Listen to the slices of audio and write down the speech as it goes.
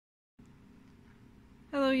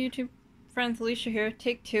Hello YouTube friends, Alicia here,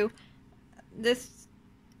 take two. This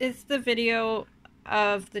is the video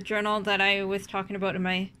of the journal that I was talking about in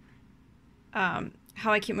my how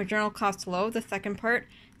I keep my journal costs low, the second part.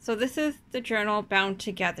 So this is the journal bound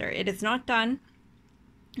together. It is not done.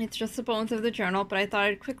 It's just the bones of the journal, but I thought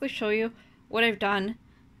I'd quickly show you what I've done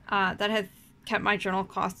that has kept my journal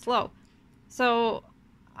costs low. So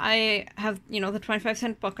I have, the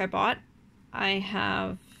 25-cent book I bought. I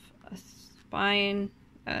have a spine,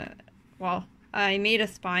 I made a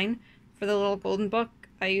spine for the little golden book.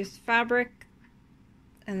 I used fabric,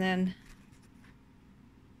 and then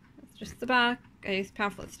it's just the back. I used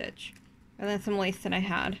pamphlet stitch, and then some lace that I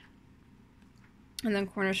had, and then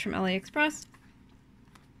corners from AliExpress.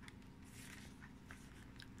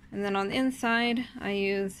 And then on the inside, I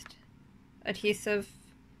used adhesive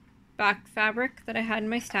back fabric that I had in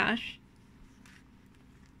my stash.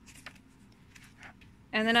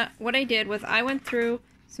 And then what I did was I went through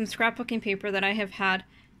some scrapbooking paper that I have had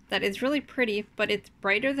that is really pretty, but it's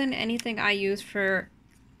brighter than anything I use for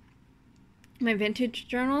my vintage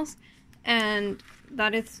journals. And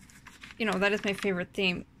that is, that is my favorite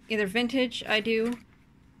theme. Either vintage I do,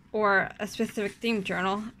 or a specific theme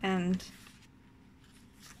journal. And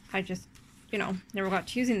I just, never got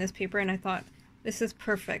to using this paper, and I thought, this is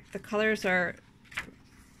perfect. The colors they're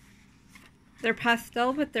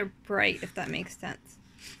pastel, but they're bright, if that makes sense.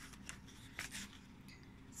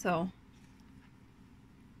 So,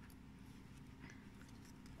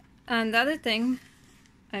 and the other thing,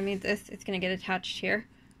 I made this, it's going to get attached here.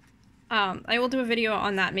 I will do a video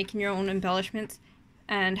on that, making your own embellishments,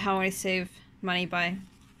 and how I save money by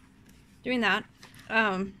doing that.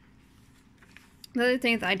 The other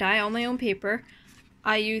thing is I dye all my own paper.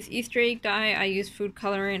 I use Easter egg dye, I use food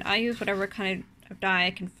coloring, I use whatever kind of dye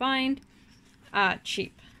I can find,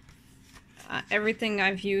 cheap. Everything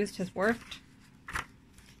I've used has worked.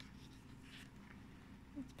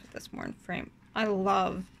 Let's put this more in frame. I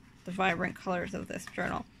love the vibrant colors of this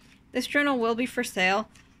journal. This journal will be for sale.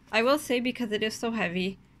 I will say, because it is so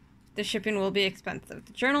heavy, the shipping will be expensive.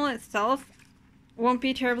 The journal itself won't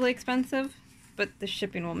be terribly expensive, but the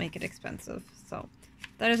shipping will make it expensive. So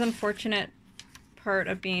that is unfortunate part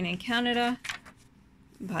of being in Canada,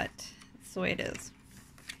 but it's the way it is.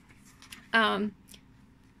 And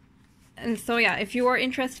so yeah, if you are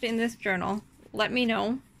interested in this journal, let me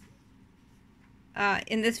know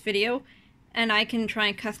in this video, and I can try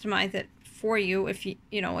and customize it for you if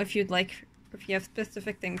if you'd like, if you have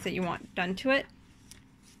specific things that you want done to it.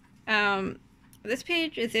 This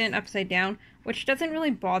page is in upside down, which doesn't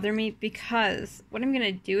really bother me, because what I'm going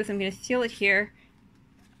to do is I'm going to seal it here,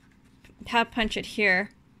 tab punch it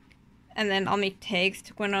here, and then I'll make tags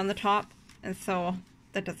to go in on the top, and so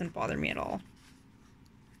that doesn't bother me at all.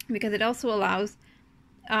 Because it also allows,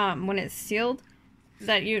 when it's sealed,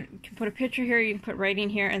 that you can put a picture here, you can put writing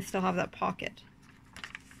here, and still have that pocket.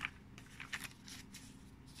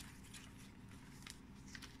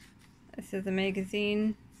 This is the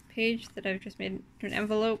magazine page that I've just made into an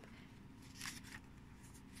envelope.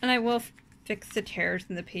 And I will fix the tears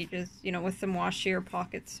in the pages, with some washi or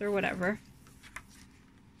pockets or whatever.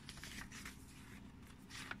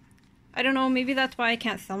 I don't know, maybe that's why I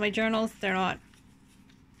can't sell my journals. I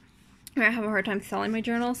have a hard time selling my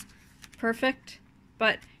journals perfect.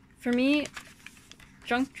 But for me,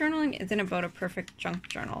 junk journaling isn't about a perfect junk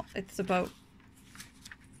journal. It's about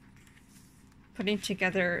putting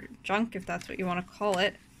together junk, if that's what you want to call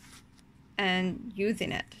it, and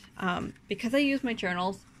using it. Because I use my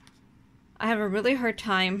journals, I have a really hard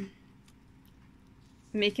time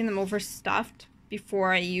making them overstuffed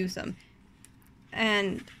before I use them.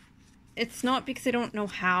 And it's not because I don't know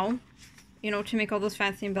how, to make all those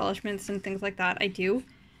fancy embellishments and things like that. I do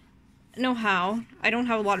know how. I don't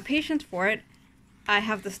have a lot of patience for it. I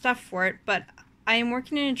have the stuff for it, but I am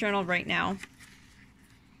working in a journal right now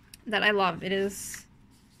that I love. I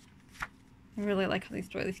really like how these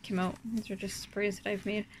doilies came out. These are just sprays that I've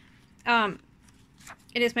made.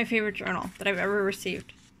 It is my favorite journal that I've ever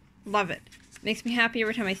received. Love it. Makes me happy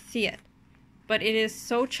every time I see it. But it is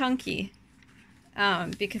so chunky,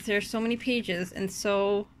 because there's so many pages, and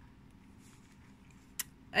so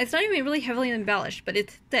it's not even really heavily embellished, but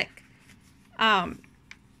it's thick,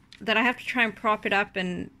 that I have to try and prop it up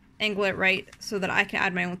and angle it right so that I can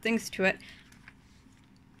add my own things to it.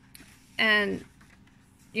 And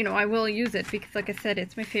I will use it because, like I said,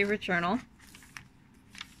 it's my favorite journal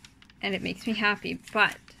and it makes me happy,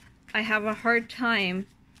 but I have a hard time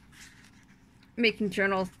making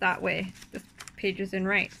journals that way. This page is in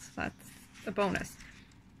right, so that's a bonus.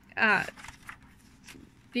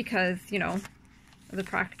 Because, of the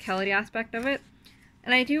practicality aspect of it.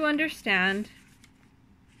 And I do understand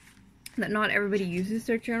that not everybody uses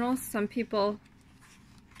their journals. Some people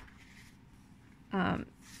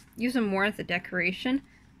use them more as a decoration.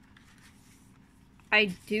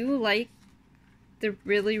 I do like the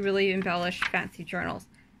really, really embellished fancy journals.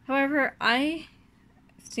 However, I've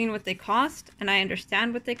seen what they cost, and I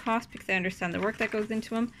understand what they cost because I understand the work that goes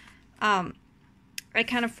into them. I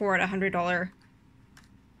can't afford a $100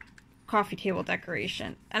 coffee table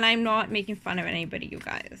decoration, and I'm not making fun of anybody, you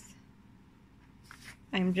guys.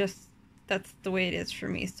 I'm just, that's the way it is for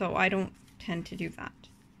me, so I don't tend to do that.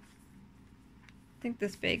 I think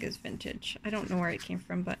this bag is vintage. I don't know where it came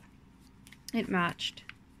from, but it matched,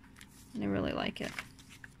 and I really like it.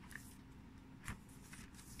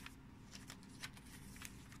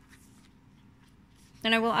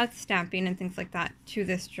 And I will add stamping and things like that to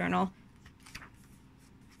this journal.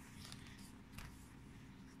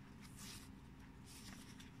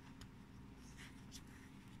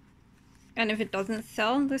 And if it doesn't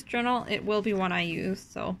sell, this journal, it will be one I use,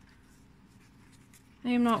 so I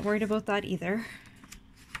am not worried about that either.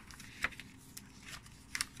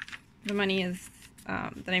 The money is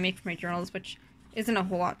that I make for my journals, which isn't a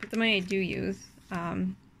whole lot, but the money I do use,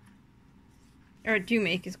 or do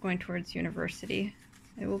make, is going towards university.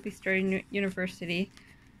 I will be starting university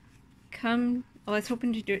well, I was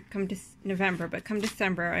hoping to do it come November, but come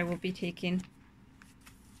December I will be taking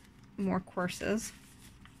more courses.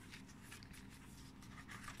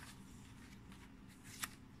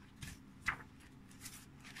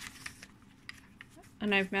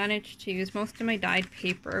 And I've managed to use most of my dyed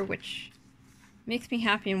paper, which makes me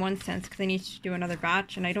happy in one sense because I need to do another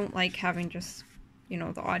batch, and I don't like having just, you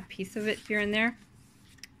know, the odd piece of it here and there.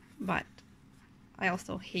 But I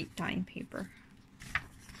also hate dyeing paper.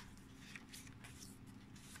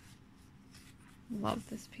 Love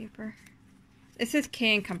this paper. This is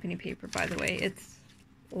K & Company paper, by the way. It's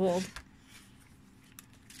old.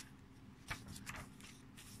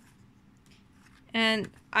 And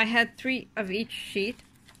I had 3 of each sheet,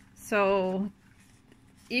 so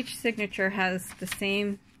each signature has the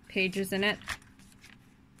same pages in it.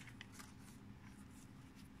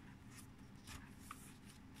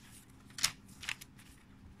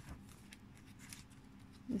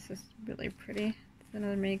 This is really pretty. It's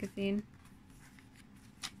another magazine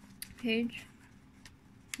page.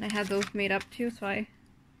 And I had those made up too, so I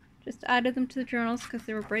just added them to the journals because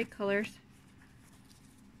they were bright colors.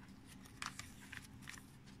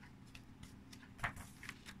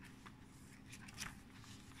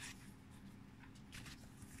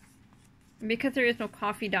 And because there is no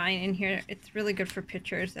coffee dyeing in here, it's really good for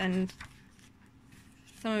pictures, and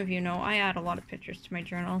some of you know I add a lot of pictures to my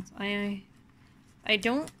journals. I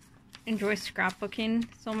don't enjoy scrapbooking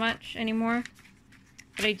so much anymore,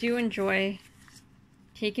 but I do enjoy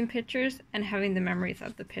taking pictures and having the memories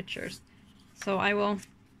of the pictures. So I will,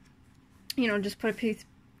 you know, just put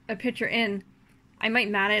a picture in. I might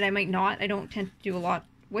mat it, I might not. I don't tend to do a lot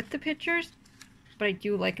with the pictures, but I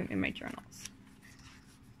do like them in my journals.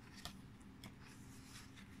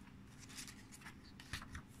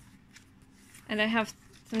 And I have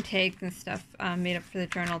some tags and stuff made up for the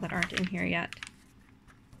journal that aren't in here yet.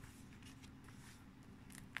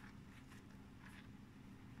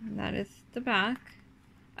 And that is the back.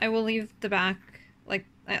 I will leave the back, like,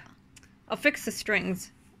 I'll fix the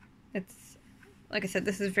strings. It's, like I said,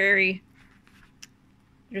 this is very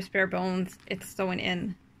just bare bones. It's sewing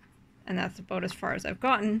in, and that's about as far as I've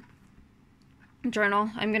gotten. Journal.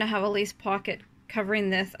 I'm gonna have a lace pocket covering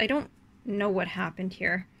this. I don't know what happened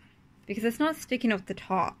here, because it's not sticking out the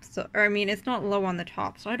top, so, or I mean, it's not low on the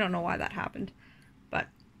top, so I don't know why that happened, but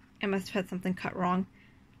I must have had something cut wrong.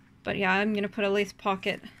 But yeah, I'm gonna put a lace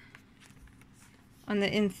pocket on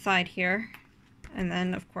the inside here, and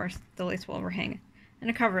then of course the lace will overhang and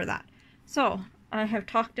a cover that. So I have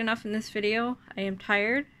talked enough in this video. I am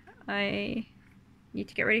tired. I need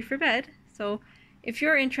to get ready for bed. So if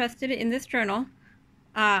you're interested in this journal,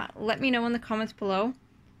 let me know in the comments below,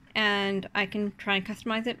 and I can try and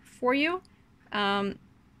customize it for you.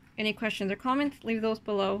 Any questions or comments, leave those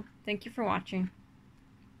below. Thank you for watching.